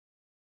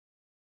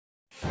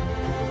Hi,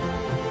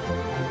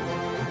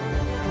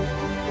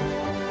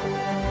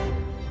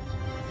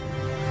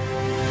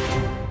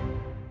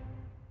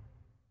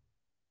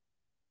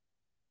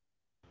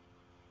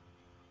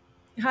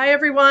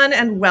 everyone,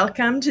 and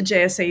welcome to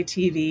JSA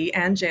TV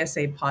and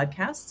JSA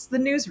Podcasts, the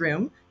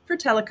newsroom for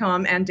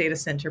telecom and data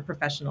center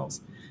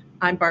professionals.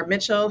 I'm Barb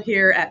Mitchell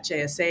here at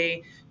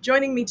JSA.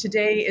 Joining me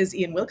today is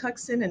Ian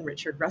Wilcoxson and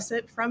Richard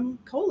Russett from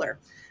Kohler.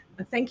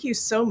 Thank you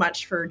so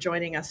much for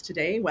joining us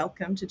today.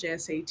 Welcome to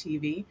JSA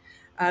TV.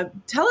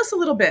 Tell us a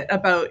little bit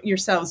about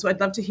yourselves.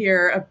 I'd love to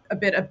hear a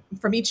bit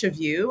from each of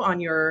you on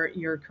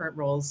your current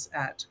roles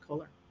at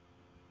Kohler.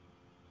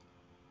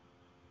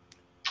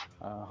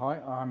 Hi,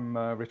 I'm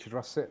Richard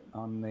Russett.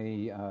 I'm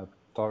the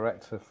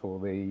director for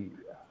the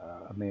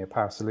EMEA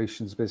Power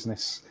Solutions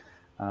business,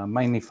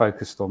 mainly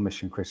focused on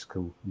mission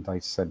critical and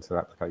data center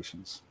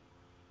applications.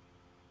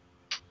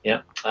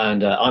 Yeah,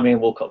 and I'm Ian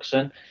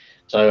Wilcoxson,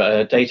 so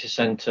a data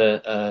center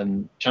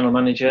channel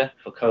manager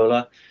for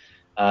Kohler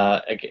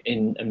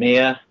in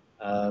EMEA,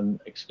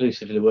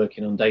 exclusively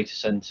working on data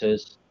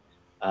centers,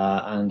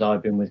 and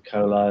I've been with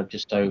Kohler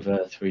just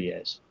over 3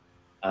 years,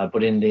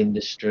 but in the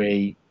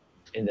industry,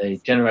 in the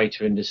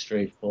generator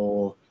industry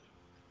for,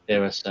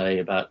 dare I say,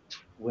 about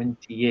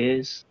 20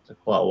 years, so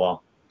quite a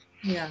while.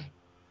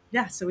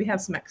 Yeah, so we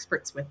have some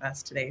experts with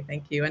us today.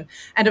 Thank you.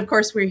 And of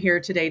course, we're here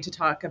today to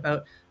talk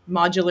about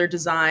modular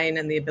design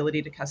and the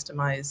ability to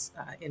customize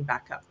in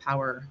backup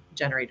power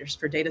generators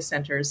for data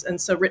centers. And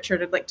so,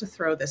 Richard, I'd like to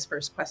throw this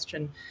first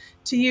question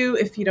to you,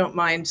 if you don't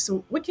mind.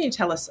 So what can you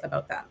tell us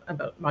about that,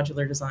 about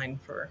modular design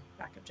for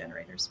backup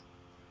generators?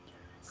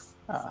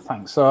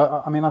 Thanks.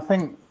 So, I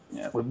think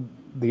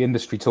the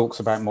industry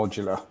talks about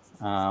modular,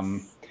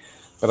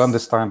 but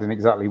understanding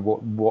exactly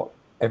what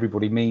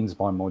everybody means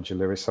by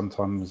modular is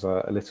sometimes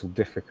a little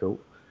difficult.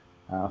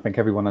 I think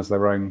everyone has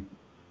their own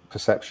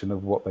perception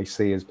of what they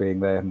see as being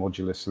their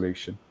modular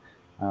solution.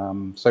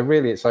 So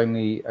really, it's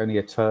only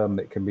a term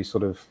that can be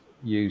sort of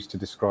used to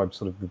describe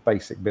sort of the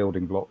basic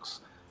building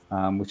blocks,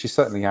 which is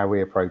certainly how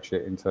we approach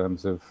it in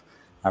terms of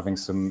having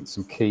some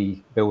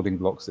key building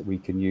blocks that we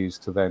can use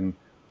to then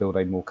build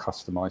a more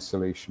customized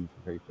solution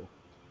for people.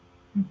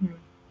 Mm-hmm.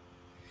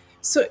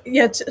 So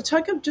yeah,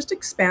 just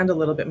expand a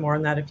little bit more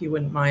on that, if you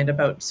wouldn't mind,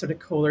 about sort of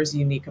Kohler's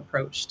unique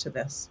approach to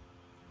this.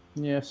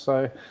 Yeah,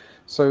 so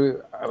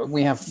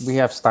we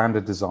have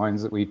standard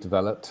designs that we've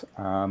developed,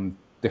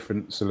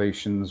 different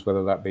solutions,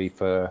 whether that be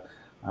for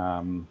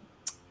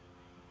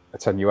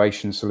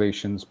attenuation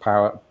solutions,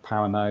 power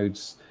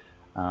nodes,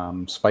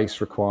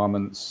 space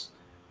requirements,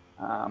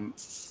 and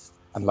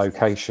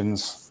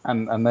locations,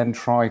 and then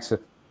try to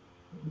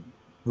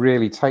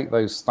really take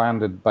those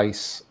standard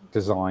base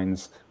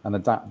designs and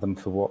adapt them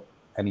for what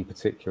any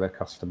particular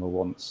customer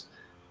wants.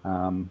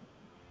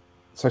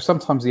 So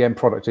sometimes the end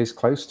product is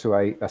close to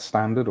a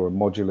standard or a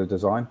modular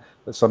design,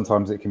 but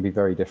sometimes it can be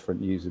very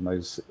different using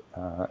those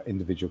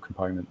individual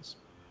components.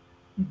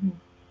 Mm-hmm.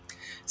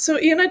 So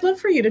Ian, I'd love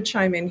for you to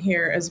chime in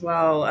here as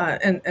well,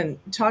 and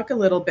talk a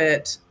little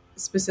bit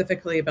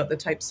specifically about the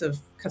types of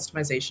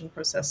customization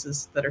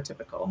processes that are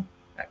typical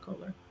at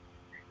Kohler.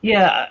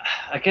 Yeah,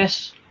 I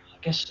guess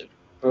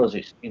for us,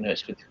 it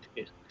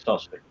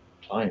starts with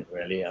the client,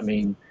 really. I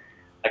mean,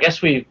 I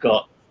guess we've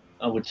got,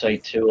 I would say,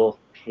 2 or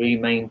 3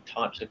 main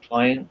types of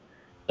client.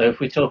 So if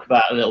we talk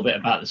about a little bit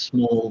about the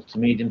small to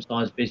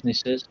medium-sized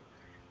businesses,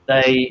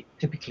 they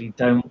typically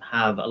don't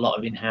have a lot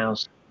of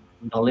in-house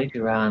knowledge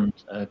around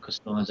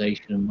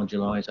customization and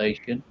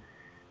modularization.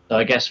 So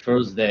I guess for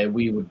us there,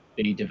 we would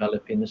be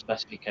developing the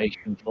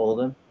specification for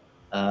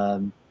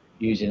them,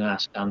 using our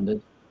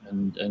standard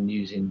and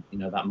using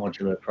that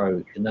modular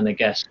approach. And then I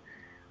guess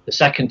the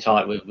second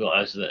type we've got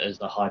as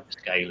the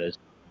hyperscalers,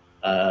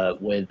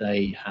 where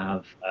they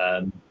have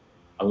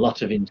a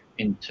lot of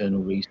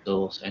internal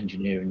resource,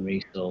 engineering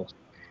resource,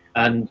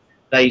 and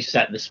they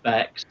set the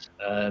specs.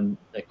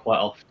 They're quite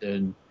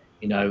often,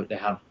 they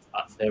have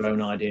their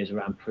own ideas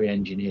around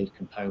pre-engineered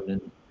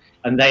components,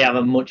 and they have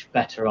a much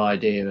better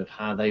idea of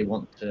how they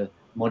want to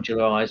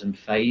modularize and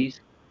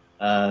phase,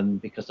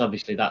 because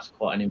obviously that's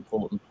quite an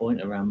important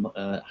point around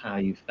how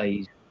you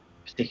phase,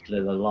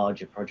 particularly the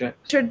larger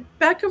projects. Richard,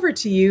 back over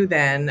to you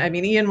then. I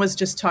mean, Ian was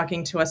just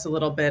talking to us a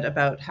little bit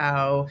about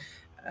how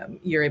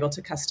you're able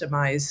to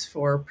customize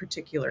for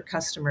particular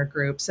customer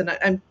groups.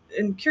 And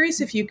I'm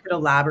curious if you could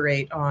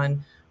elaborate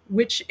on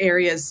which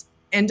areas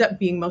end up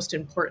being most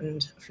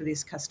important for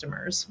these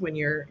customers when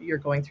you're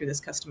going through this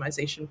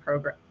customization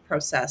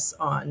process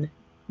on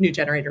new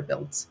generator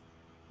builds.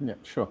 Yeah,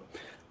 sure.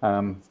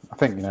 I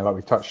think, like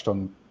we touched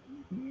on,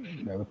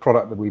 the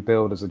product that we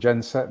build as a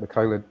genset, the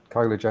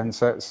Kohler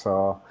gensets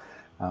are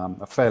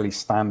a fairly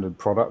standard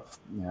product,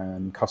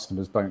 and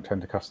customers don't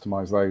tend to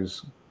customize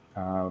those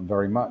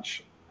very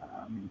much.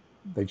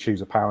 They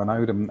choose a power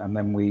node, and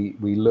then we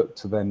look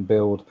to then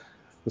build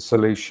the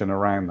solution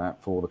around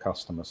that for the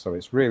customer. So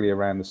it's really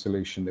around the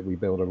solution that we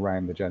build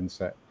around the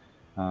genset,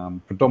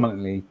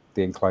 predominantly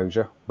the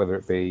enclosure, whether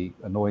it be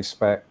a noise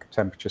spec,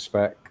 temperature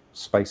spec,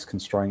 space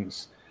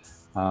constraints,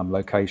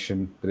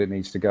 location that it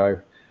needs to go.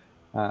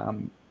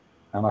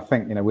 I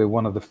think, you know, we're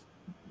one of the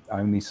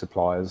only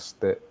suppliers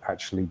that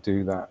actually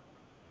do that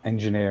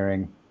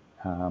engineering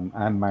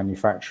and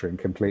manufacturing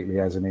completely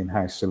as an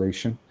in-house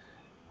solution.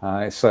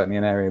 It's certainly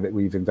an area that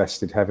we've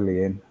invested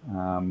heavily in.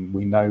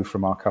 We know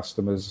from our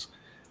customers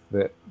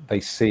that they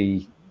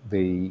see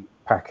the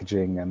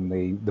packaging and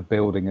the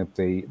building of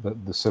the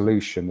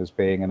solution as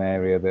being an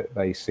area that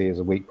they see as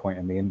a weak point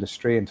in the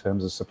industry in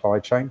terms of supply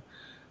chain.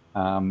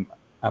 And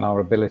our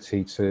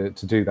ability to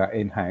do that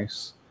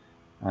in-house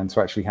and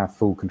to actually have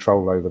full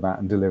control over that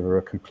and deliver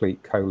a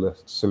complete Kohler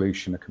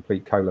solution, a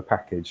complete Kohler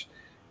package,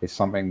 is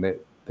something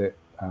that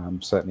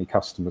certainly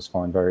customers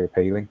find very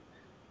appealing.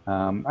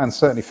 And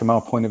certainly from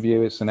our point of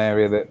view, it's an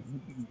area that,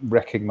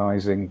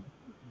 recognizing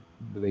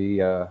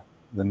the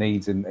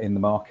needs in the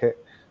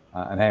market,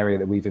 an area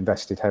that we've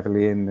invested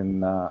heavily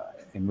in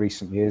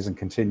recent years and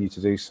continue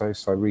to do so.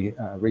 So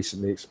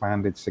recently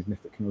expanded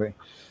significantly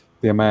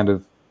the amount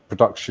of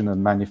production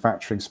and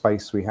manufacturing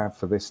space we have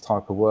for this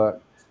type of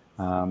work,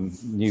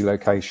 new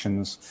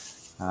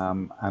locations,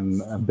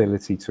 and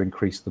ability to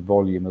increase the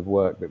volume of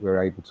work that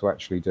we're able to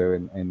actually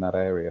do in that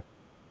area.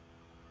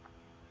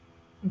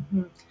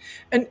 Mm-hmm.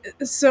 And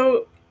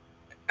so,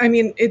 I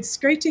mean, it's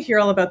great to hear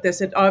all about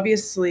this. It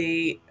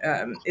obviously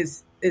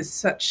is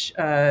such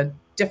a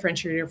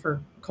differentiator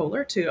for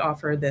Kohler to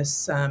offer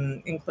this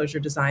enclosure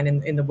design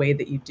in the way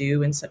that you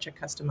do, in such a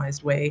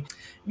customized way.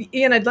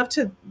 Ian, I'd love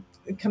to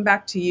come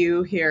back to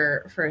you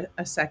here for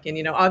a second.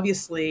 You know,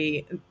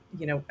 obviously,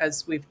 you know,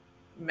 as we've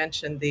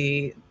mentioned,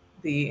 the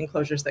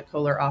enclosures that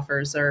Kohler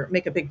offers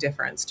make a big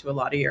difference to a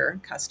lot of your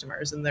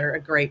customers, and they're a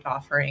great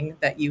offering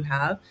that you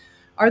have.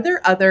 Are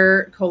there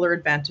other Kohler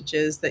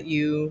advantages that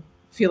you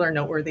feel are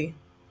noteworthy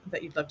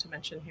that you'd love to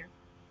mention here?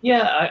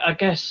 Yeah, I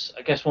guess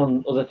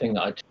one other thing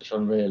that I touch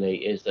on really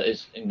is that,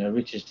 as you know,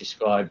 Richard's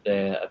described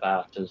there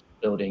about us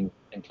building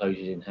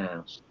enclosures in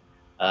house.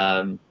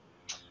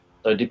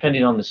 So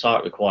depending on the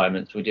site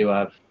requirements, we do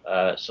have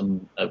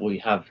some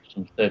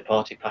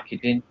third-party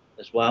packaging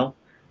as well,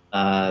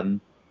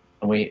 and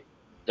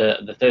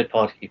the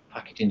third-party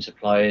packaging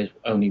suppliers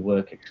only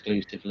work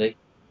exclusively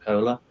with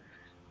Kohler.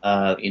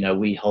 You know,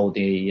 we hold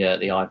the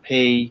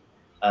IP,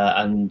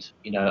 and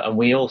you know, and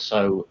we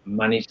also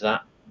manage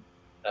that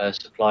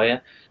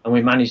supplier, and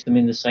we manage them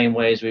in the same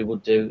way as we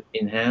would do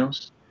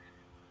in-house.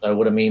 So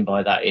what I mean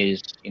by that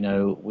is, you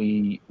know,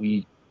 we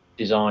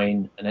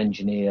design and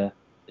engineer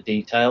the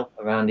detail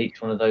around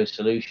each one of those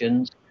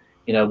solutions.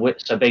 You know,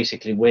 so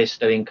basically we're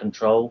still in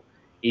control,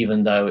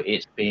 even though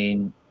it's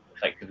being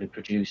effectively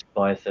produced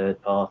by a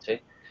third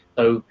party.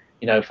 So,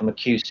 you know, from a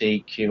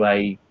QC,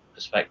 QA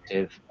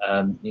perspective,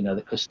 you know,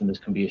 the customers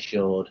can be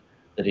assured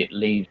that it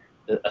leaves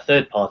a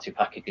third party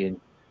packaging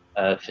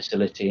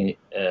facility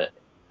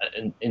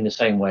in the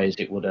same way as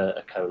it would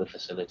a Kohler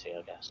facility,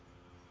 I guess.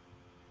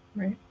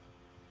 Right.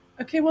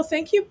 Okay, well,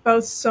 thank you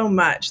both so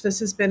much. This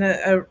has been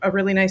a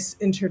really nice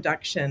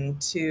introduction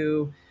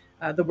to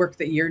the work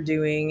that you're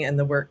doing and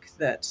the work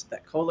that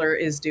Kohler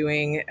is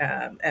doing,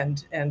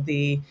 and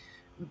the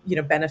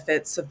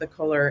benefits of the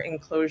Kohler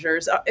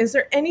enclosures. Is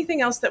there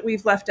anything else that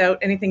we've left out?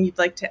 Anything you'd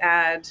like to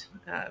add?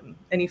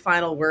 Any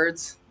final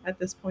words at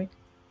this point?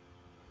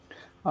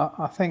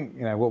 I think,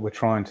 you know, what we're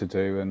trying to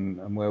do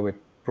and where we're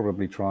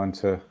probably trying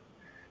to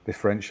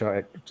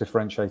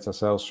differentiate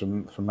ourselves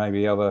from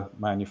maybe other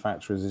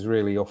manufacturers is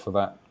really offer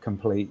that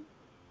complete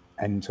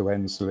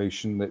end-to-end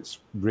solution that's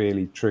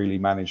really truly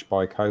managed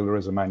by Kohler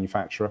as a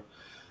manufacturer,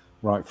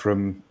 right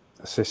from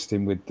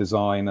assisting with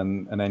design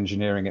and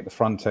engineering at the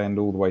front end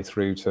all the way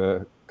through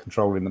to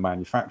controlling the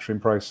manufacturing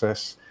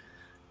process,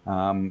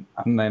 and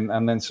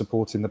then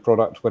supporting the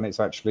product when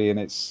it's actually in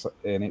its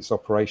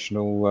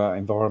operational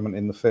environment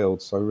in the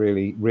field. So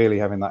really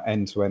having that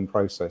end-to-end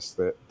process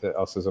that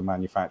us as a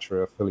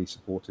manufacturer are fully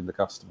supporting the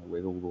customer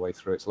with all the way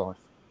through its life.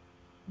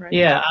 Right.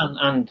 Yeah,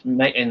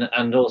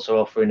 and also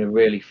offering a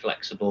really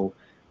flexible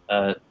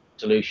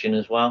solution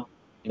as well.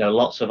 You know,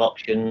 lots of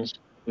options.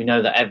 We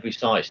know that every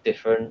site's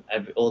different.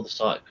 All the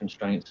site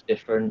constraints are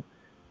different.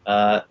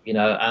 You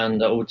know,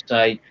 and I would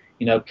say,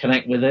 you know,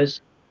 connect with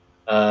us.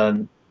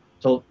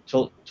 Talk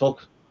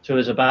to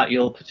us about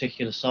your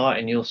particular site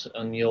and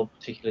your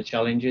particular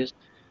challenges,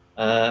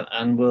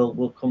 and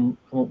we'll come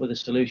up with a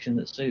solution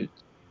that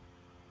suits.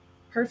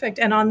 Perfect.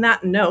 And on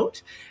that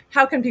note,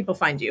 how can people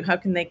find you? How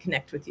can they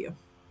connect with you?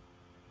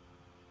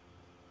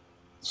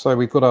 So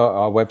we've got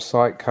our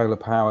website,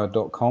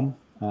 kohlerpower.com,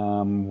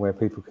 where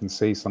people can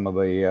see some of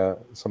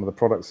the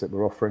products that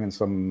we're offering, and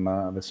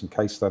there's some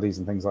case studies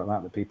and things like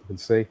that people can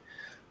see.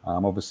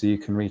 Obviously, you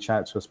can reach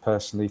out to us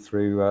personally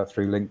through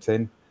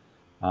LinkedIn.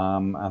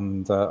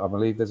 And I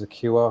believe there's a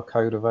QR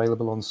code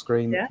available on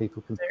screen that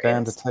people can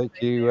scan to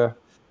take you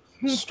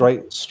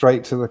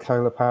straight to the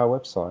Kohler Power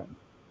website.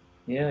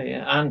 Yeah,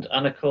 and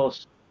of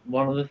course,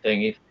 one other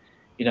thing, if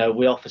you know,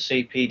 we offer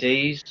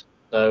CPDs.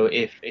 So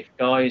if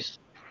guys,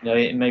 you know,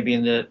 it may be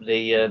in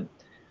the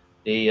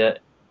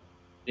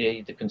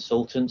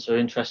consultants are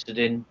interested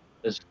in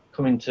us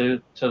coming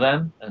to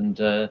them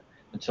and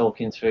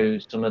talking through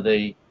some of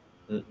the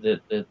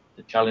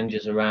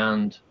challenges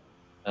around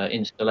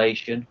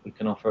installation, we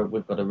can offer.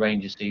 We've got a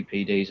range of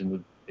CPDs, and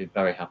we'd be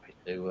very happy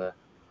to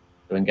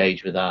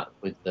engage with that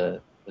with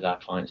our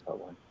clients that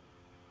way.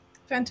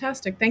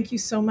 Fantastic. Thank you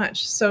so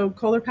much. So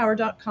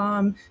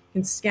kohlerpower.com, you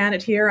can scan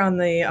it here on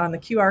the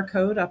QR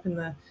code up in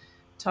the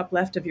top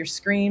left of your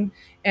screen.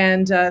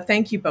 And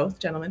thank you both,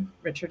 gentlemen,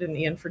 Richard and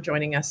Ian, for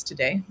joining us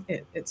today.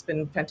 It's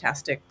been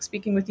fantastic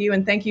speaking with you.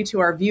 And thank you to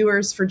our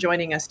viewers for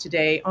joining us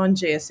today on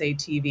JSA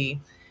TV.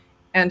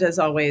 And as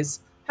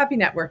always, happy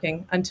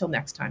networking. Until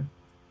next time.